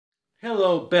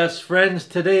Hello best friends,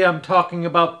 today I'm talking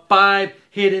about 5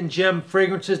 hidden gem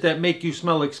fragrances that make you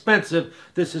smell expensive.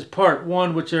 This is part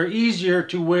 1, which are easier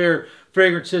to wear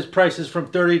fragrances, prices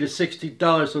from $30 to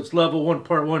 $60. So it's level 1,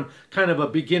 part 1, kind of a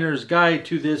beginner's guide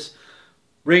to this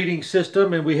rating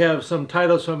system. And we have some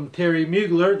titles from Thierry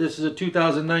Mugler. This is a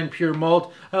 2009 pure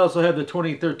malt. I also have the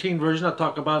 2013 version. I'll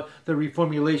talk about the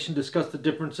reformulation, discuss the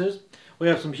differences. We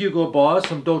have some Hugo Boss,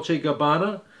 some Dolce &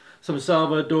 Gabbana, some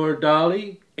Salvador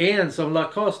Dali, and some La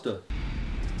Costa.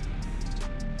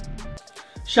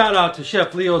 Shout out to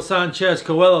Chef Leo Sanchez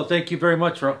Coelho. Thank you very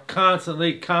much for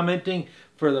constantly commenting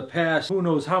for the past who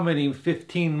knows how many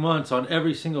 15 months on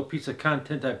every single piece of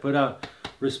content I put out.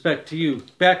 Respect to you.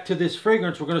 Back to this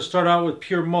fragrance, we're going to start out with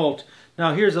pure malt.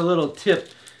 Now here's a little tip.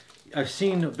 I've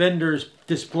seen vendors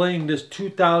displaying this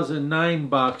 2009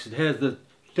 box. It has the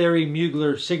Thierry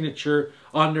Mugler signature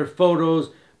on their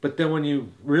photos, but then when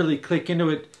you really click into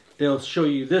it, they'll show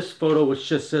you this photo which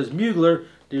just says Mugler.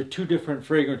 They're two different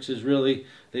fragrances really.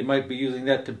 They might be using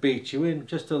that to bait you in.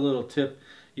 Just a little tip.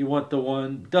 You want the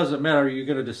one, doesn't matter, you're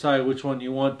going to decide which one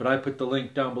you want, but I put the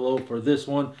link down below for this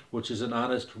one, which is an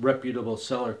honest, reputable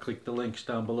seller. Click the links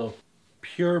down below.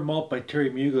 Pure Malt by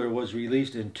Thierry Mugler was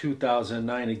released in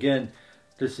 2009. Again,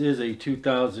 this is a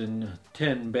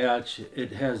 2010 batch.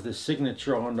 It has the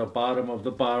signature on the bottom of the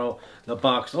bottle. The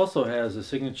box also has a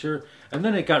signature. And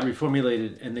then it got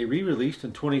reformulated and they re-released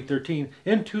in 2013.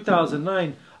 In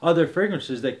 2009, other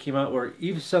fragrances that came out were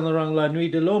Yves Saint Laurent La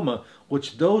Nuit de l'Homme,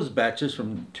 which those batches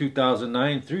from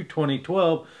 2009 through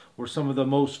 2012 were some of the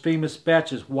most famous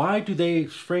batches. Why do they,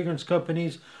 fragrance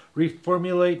companies,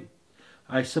 reformulate?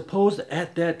 I suppose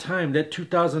at that time, that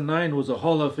 2009 was a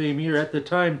Hall of Fame year. At the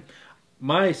time,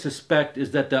 my suspect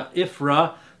is that the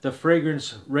IFRA, the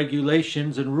fragrance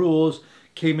regulations and rules,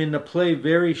 came into play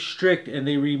very strict, and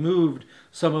they removed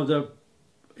some of the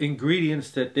ingredients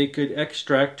that they could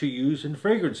extract to use in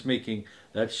fragrance making.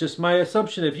 That's just my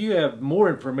assumption. If you have more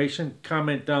information,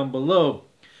 comment down below.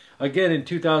 Again, in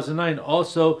 2009,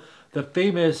 also the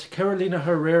famous Carolina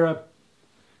Herrera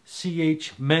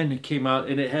CH Men came out,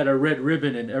 and it had a red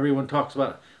ribbon, and everyone talks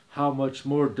about how much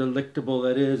more delectable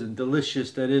that is and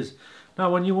delicious that is. Now,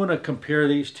 when you want to compare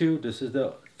these two, this is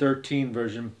the 13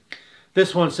 version.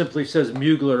 This one simply says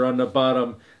Mugler on the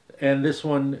bottom, and this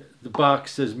one, the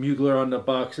box says Mugler on the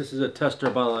box. This is a tester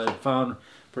bottle I found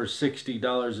for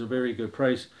 $60, a very good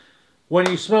price. When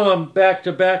you smell them back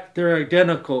to back, they're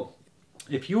identical.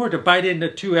 If you were to bite into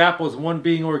two apples, one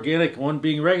being organic, one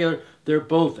being regular, they're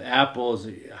both apples.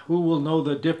 Who will know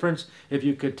the difference? If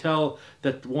you could tell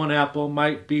that one apple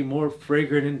might be more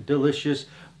fragrant and delicious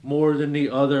more than the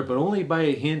other, but only by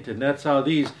a hint. And that's how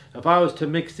these, if I was to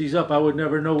mix these up, I would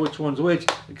never know which one's which,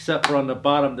 except for on the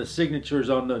bottom, the signatures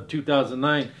on the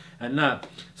 2009 and not.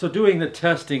 So doing the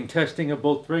testing of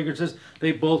both fragrances,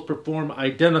 they both perform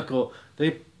identical.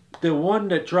 The one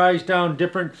that dries down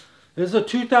different is a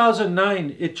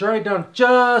 2009. It dried down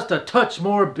just a touch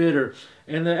more bitter.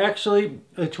 And actually,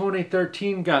 the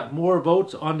 2013 got more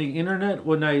votes on the internet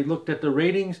when I looked at the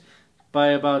ratings by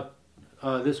about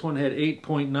this one had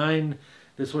 8.9,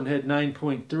 this one had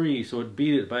 9.3, so it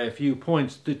beat it by a few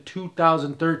points. The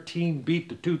 2013 beat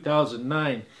the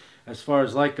 2009 as far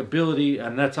as likability,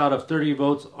 and that's out of 30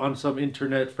 votes on some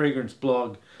internet fragrance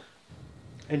blog.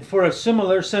 And for a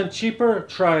similar scent cheaper,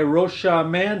 try Rocha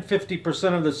Man,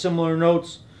 50% of the similar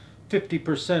notes,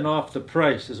 50% off the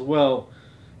price as well.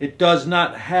 It does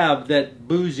not have that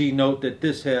boozy note that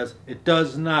this has. It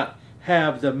does not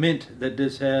have the mint that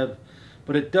this has.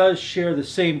 But it does share the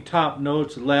same top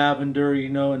notes, lavender, you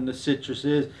know, and the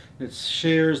citruses. It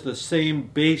shares the same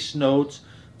base notes.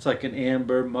 It's like an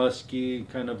amber, musky,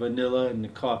 kind of vanilla, and the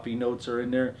coffee notes are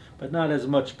in there. But not as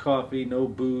much coffee, no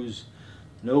booze,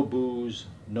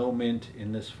 no mint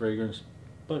in this fragrance.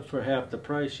 But for half the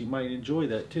price, you might enjoy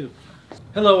that too.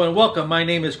 Hello and welcome. My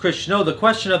name is Chris Snow. The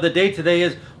question of the day today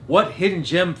is, what hidden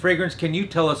gem fragrance can you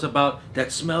tell us about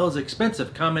that smells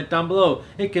expensive? Comment down below.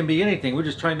 It can be anything. We're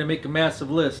just trying to make a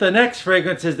massive list. The next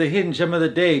fragrance is the hidden gem of the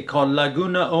day called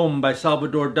Laguna Om by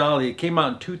Salvador Dali. It came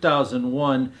out in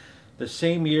 2001, the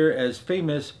same year as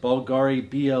famous Bulgari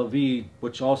BLV,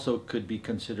 which also could be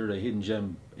considered a hidden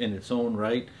gem in its own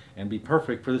right and be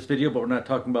perfect for this video, but we're not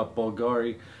talking about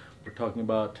Bulgari. We're talking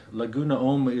about Laguna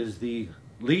Om is the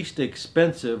least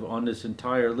expensive on this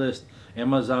entire list.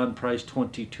 Amazon price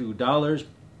 $22.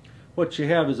 What you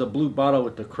have is a blue bottle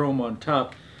with the chrome on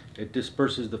top. It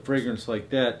disperses the fragrance like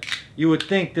that. You would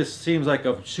think this seems like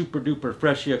a super duper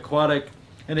freshy aquatic,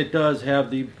 and it does have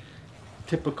the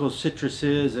typical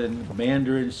citruses and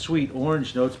mandarin sweet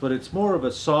orange notes, but it's more of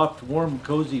a soft, warm,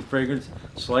 cozy fragrance,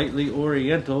 slightly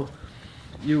oriental.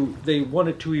 they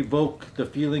wanted to evoke the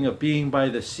feeling of being by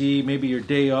the sea, maybe your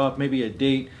day off, maybe a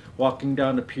date, walking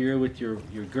down the pier with your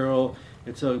girl.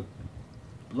 It's a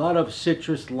lot of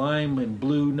citrus, lime, and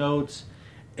blue notes.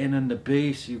 And in the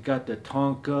base, you've got the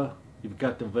tonka, you've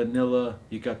got the vanilla,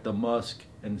 you got the musk,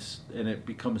 and it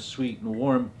becomes sweet and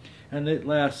warm. And it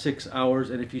lasts 6 hours.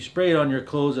 And if you spray it on your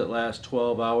clothes, it lasts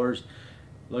 12 hours.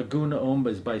 Laguna Omba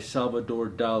is by Salvador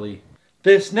Dali.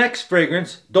 This next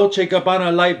fragrance, Dolce &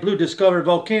 Gabbana Light Blue Discovered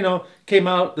Volcano, came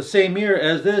out the same year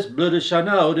as this, Bleu de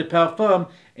Chanel de Parfum,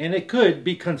 and it could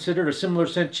be considered a similar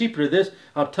scent cheaper to this.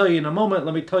 I'll tell you in a moment.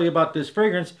 Let me tell you about this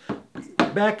fragrance.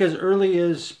 Back as early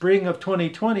as spring of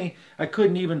 2020, I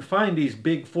couldn't even find these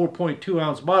big 4.2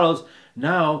 ounce bottles.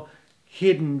 Now,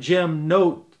 hidden gem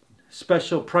note,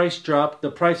 special price drop.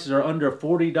 The prices are under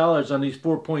 $40 on these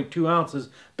 4.2 ounces.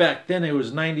 Back then it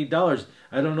was $90.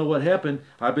 I don't know what happened.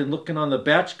 I've been looking on the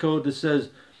batch code that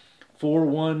says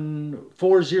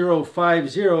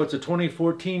 414050. It's a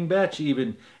 2014 batch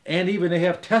even. And even they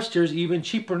have testers even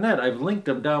cheaper than that. I've linked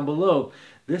them down below.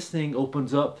 This thing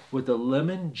opens up with a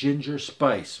lemon ginger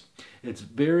spice. It's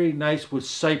very nice with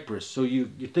cypress. So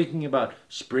you're thinking about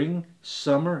spring,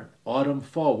 summer, autumn,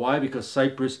 fall. Why? Because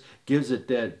cypress gives it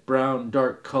that brown,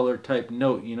 dark color type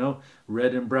note, you know,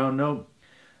 red and brown note.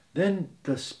 Then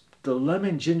the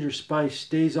lemon ginger spice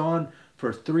stays on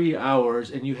for 3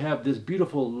 hours, and you have this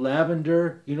beautiful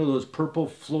lavender, you know, those purple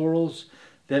florals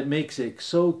that makes it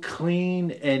so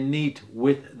clean and neat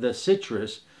with the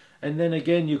citrus. And then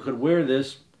again, you could wear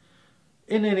this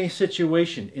in any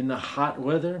situation, in the hot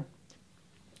weather,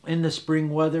 in the spring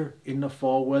weather, in the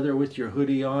fall weather, with your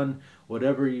hoodie on,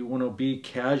 whatever you want to be,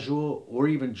 casual, or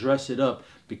even dress it up,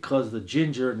 because the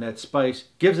ginger and that spice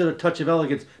gives it a touch of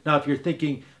elegance. Now, if you're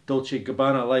thinking Dolce &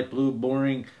 Gabbana Light Blue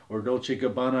boring, or Dolce &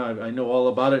 Gabbana, I know all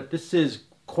about it, this is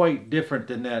quite different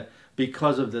than that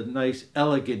because of the nice,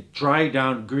 elegant, dry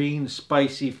down, green,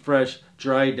 spicy, fresh,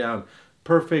 dry down.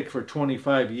 Perfect for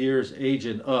 25 years age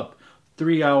and up.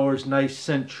 3 hours, nice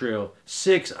scent trail.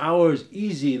 6 hours,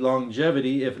 easy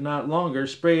longevity, if not longer.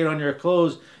 Spray it on your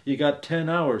clothes, you got 10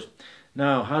 hours.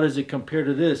 Now, how does it compare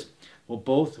to this? Well,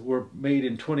 both were made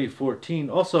in 2014.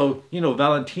 Also, you know,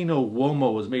 Valentino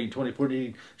Uomo was made in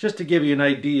 2014. Just to give you an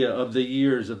idea of the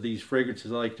years of these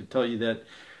fragrances, I like to tell you that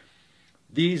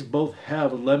these both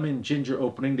have lemon ginger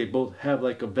opening. They both have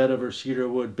like a vetiver cedar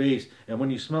wood base. And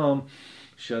when you smell them,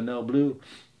 Chanel Blue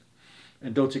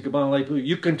and Dolce & Gabbana Light Blue,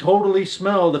 you can totally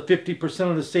smell the 50%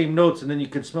 of the same notes, and then you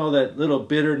can smell that little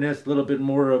bitterness, a little bit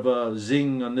more of a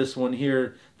zing on this one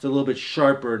here. It's a little bit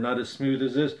sharper, not as smooth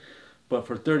as this. But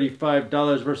for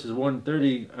 $35 versus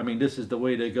 $130, I mean, this is the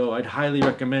way to go. I'd highly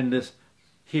recommend this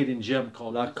hidden gem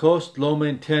called Lacoste L'Homme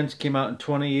Intense. Came out in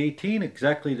 2018,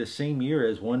 exactly the same year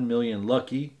as 1 Million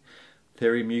Lucky,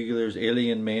 Thierry Mugler's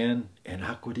Alien Man, and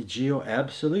Acqua di Gio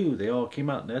Absolute. They all came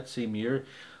out in that same year.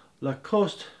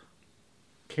 Lacoste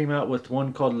came out with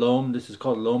one called L'Homme. This is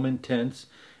called L'Homme Intense.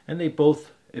 And they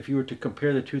both, if you were to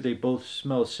compare the two, they both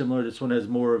smell similar. This one has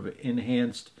more of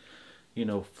enhanced, you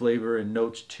know, flavor and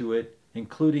notes to it,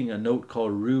 including a note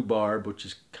called rhubarb, which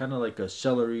is kind of like a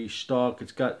celery stalk.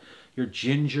 It's got your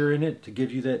ginger in it to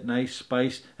give you that nice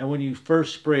spice. And when you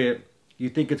first spray it, you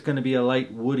think it's going to be a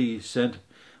light woody scent,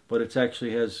 but it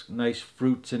actually has nice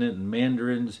fruits in it and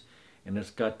mandarins, and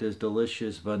it's got this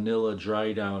delicious vanilla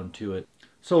dry down to it.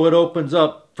 So it opens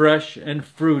up fresh and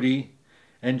fruity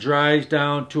and dries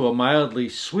down to a mildly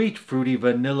sweet fruity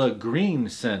vanilla green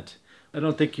scent. I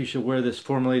don't think you should wear this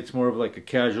formally. It's more of like a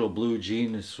casual blue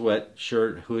jean,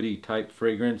 sweatshirt, hoodie type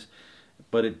fragrance,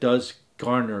 but it does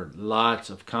garner lots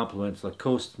of compliments.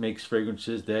 Lacoste makes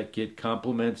fragrances that get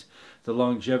compliments. The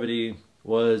longevity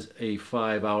was a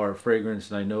 5-hour fragrance,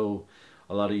 and I know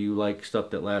a lot of you like stuff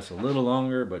that lasts a little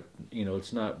longer, but you know,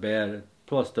 it's not bad.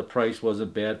 Plus the price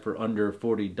wasn't bad for under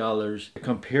 $40.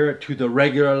 Compare it to the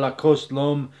regular Lacoste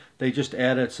L'Homme. They just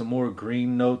added some more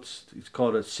green notes. It's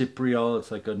called a cypriol. It's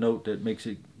like a note that makes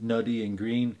it nutty and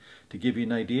green, to give you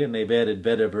an idea. And they've added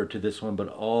vetiver to this one, but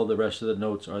all the rest of the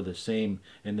notes are the same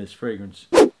in this fragrance.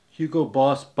 Hugo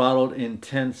Boss Bottled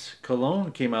Intense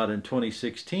Cologne came out in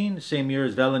 2016, same year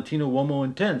as Valentino Uomo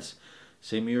Intense.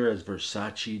 Same year as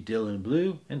Versace Dylan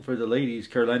Blue. And for the ladies,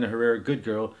 Carolina Herrera Good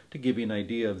Girl, to give you an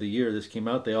idea of the year this came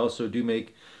out. They also do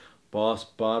make Boss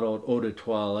Bottled Eau de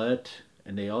Toilette,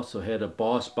 and they also had a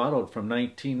Boss Bottled from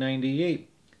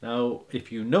 1998. Now,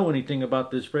 if you know anything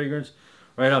about this fragrance,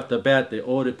 right off the bat, the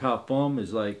Eau de Parfum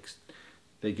is like,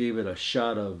 they gave it a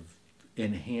shot of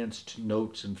enhanced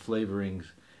notes and flavorings.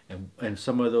 And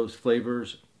some of those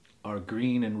flavors are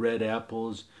green and red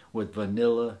apples with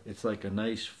vanilla. It's like a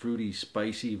nice fruity,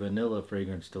 spicy vanilla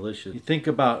fragrance. Delicious. You think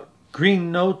about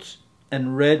green notes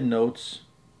and red notes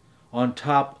on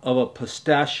top of a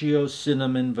pistachio,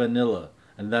 cinnamon, vanilla.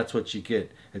 And that's what you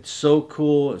get. It's so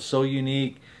cool, it's so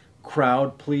unique,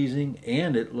 crowd pleasing,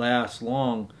 and it lasts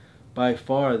long. By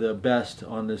far the best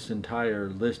on this entire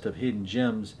list of hidden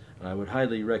gems. And I would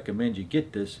highly recommend you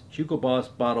get this. Hugo Boss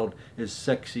bottled is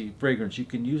sexy fragrance. You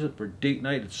can use it for date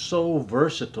night. It's so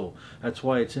versatile. That's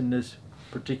why it's in this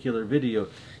particular video.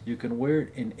 You can wear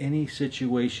it in any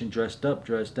situation, dressed up,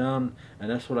 dressed down, and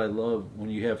that's what I love when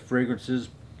you have fragrances.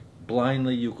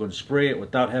 Blindly you can spray it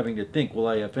without having to think, will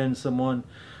I offend someone?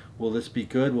 Will this be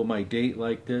good? Will my date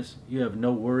like this? You have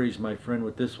no worries, my friend,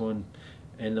 with this one.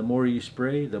 And the more you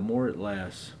spray, the more it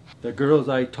lasts. The girls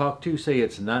I talk to say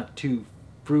it's not too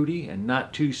fruity and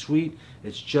not too sweet.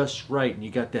 It's just right. And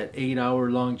you got that 8-hour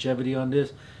longevity on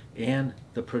this. And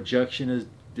the projection is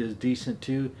decent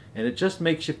too. And it just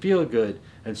makes you feel good.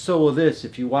 And so will this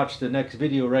if you watch the next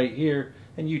video right here.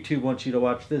 And YouTube wants you to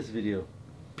watch this video.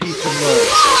 Peace and love.